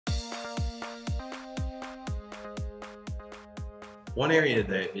One area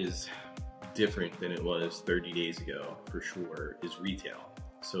that is different than it was 30 days ago, for sure, is retail.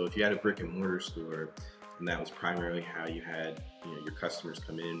 So if you had a brick and mortar store, and that was primarily how you had, your customers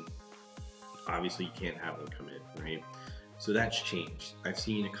come in, obviously you can't have them come in, right? So that's changed. I've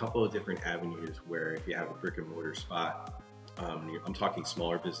seen a couple of different avenues where if you have a brick and mortar spot, I'm talking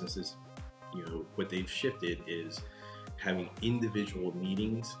smaller businesses, what they've shifted is having individual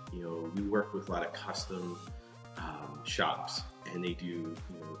meetings. We work with a lot of custom shops, and they do,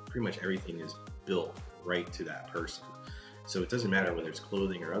 pretty much everything is built right to that person. So it doesn't matter whether it's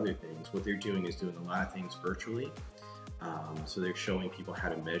clothing or other things. What they're doing is doing a lot of things virtually. So they're showing people how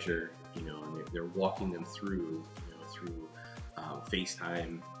to measure, and they're walking them through, through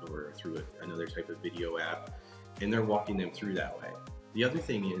FaceTime or through another type of video app, and they're walking them through that way. The other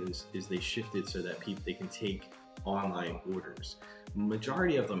thing is they shifted so that they can take online orders.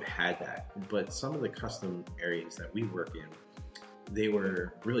 Majority of them had that, but some of the custom areas that we work in, they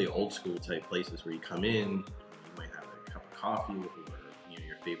were really old school type places where you come in, you might have a cup of coffee or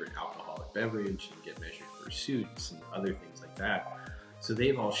your favorite alcoholic beverage, and get measured for suits and other things like that. So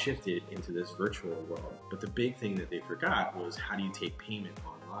they've all shifted into this virtual world. But the big thing that they forgot was, how do you take payment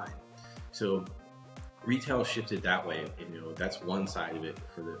online? So retail shifted that way, and that's one side of it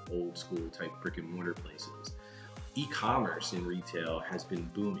for the old school type brick and mortar places. E-commerce in retail has been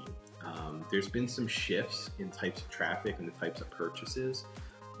booming. There's been some shifts in types of traffic and the types of purchases,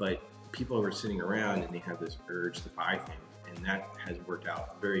 but people were sitting around and they have this urge to buy things, and that has worked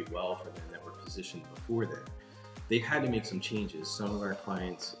out very well for them that were positioned before then. They've had to make some changes. Some of our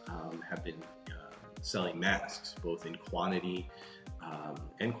clients have been selling masks, both in quantity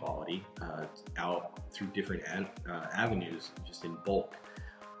and quality, out through different avenues, just in bulk.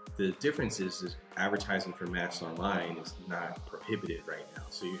 The difference is advertising for masks online is not prohibited right now,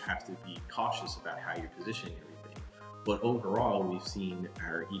 so you have to be cautious about how you're positioning everything. But overall, we've seen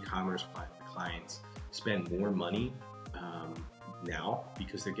our e-commerce clients spend more money now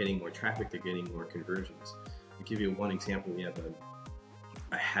because they're getting more traffic, they're getting more conversions. To give you one example, we have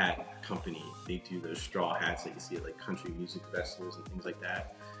a hat company. They do those straw hats that you see at like country music festivals and things like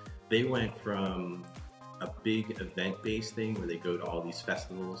that. They went from a big event-based thing where they go to all these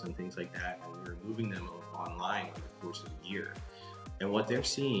festivals and things like that, and we were moving them online over the course of a year. And what they were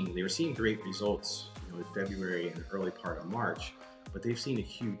seeing great results, in February and early part of March, but they've seen a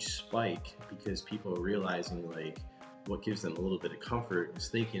huge spike because people are realizing what gives them a little bit of comfort is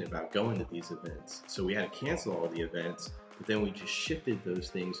thinking about going to these events. So we had to cancel all the events, but then we just shifted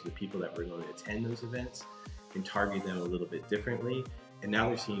those things to the people that were going to attend those events and target them a little bit differently. And now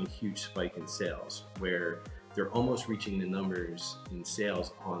they're seeing a huge spike in sales, where they're almost reaching the numbers in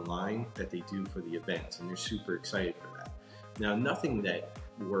sales online that they do for the events, and they're super excited for that. Now, nothing that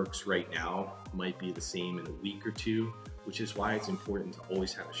works right now might be the same in a week or two, which is why it's important to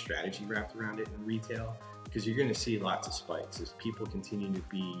always have a strategy wrapped around it in retail, because you're going to see lots of spikes as people continue to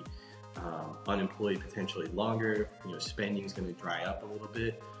be unemployed potentially longer. Spending is going to dry up a little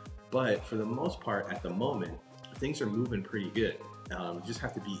bit, but for the most part, at the moment, things are moving pretty good. You just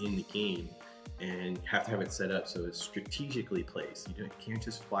have to be in the game and have to have it set up so it's strategically placed. You can't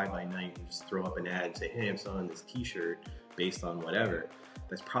just fly by night and just throw up an ad and say, hey, I'm selling this t-shirt based on whatever.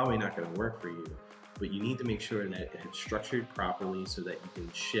 That's probably not going to work for you, but you need to make sure that it's structured properly so that you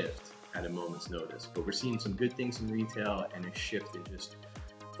can shift at a moment's notice. But we're seeing some good things in retail, and a shift in just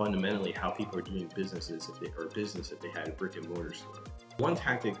fundamentally how people are doing business if they had a brick and mortar store. One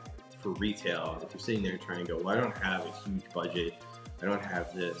tactic for retail, if you're sitting there trying to go, well, I don't have a huge budget, I don't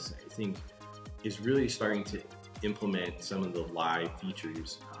have this, I think is really starting to implement some of the live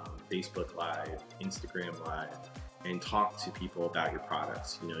features, Facebook Live, Instagram Live, and talk to people about your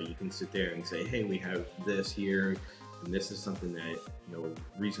products. You can sit there and say, hey, we have this here, and this is something that,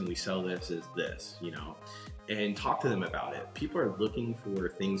 reason we sell this is this, and talk to them about it. People are looking for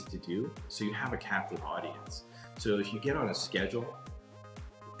things to do, so you have a captive audience. So if you get on a schedule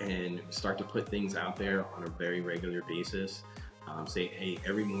and start to put things out there on a very regular basis, say, hey,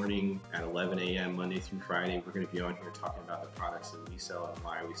 every morning at 11 a.m. Monday through Friday, we're going to be on here talking about the products that we sell and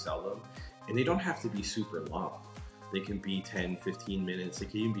why we sell them. And they don't have to be super long. They can be 10, 15 minutes. They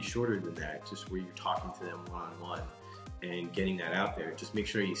can even be shorter than that, just where you're talking to them one-on-one and getting that out there. Just make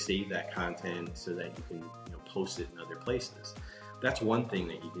sure you save that content so that you can post it in other places. That's one thing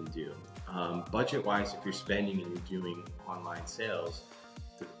that you can do. Budget-wise, if you're spending and you're doing online sales,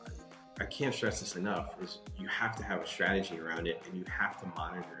 I can't stress this enough, is you have to have a strategy around it, and you have to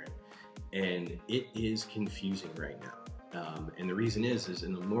monitor it. And it is confusing right now. And the reason is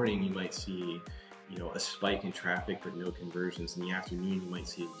in the morning you might see a spike in traffic but no conversions. In the afternoon you might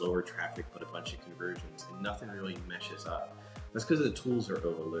see lower traffic but a bunch of conversions, and nothing really meshes up. That's because the tools are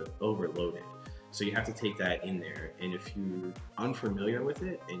overloaded. So you have to take that in there. And if you're unfamiliar with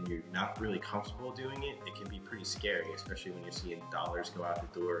it and you're not really comfortable doing it, it can be pretty scary, especially when you're seeing dollars go out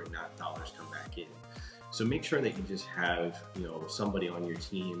the door and not dollars come back in. So make sure that you just have, somebody on your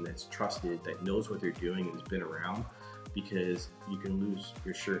team that's trusted, that knows what they're doing and has been around, because you can lose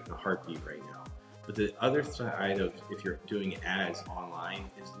your shirt in a heartbeat right now. But the other side of, if you're doing ads online,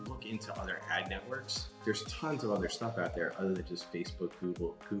 is look into other ad networks. There's tons of other stuff out there other than just Facebook,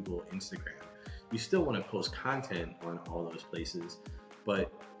 Google, Instagram. You still want to post content on all those places,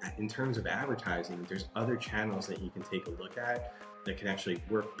 but in terms of advertising, there's other channels that you can take a look at that can actually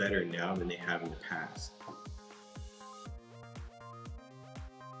work better now than they have in the past.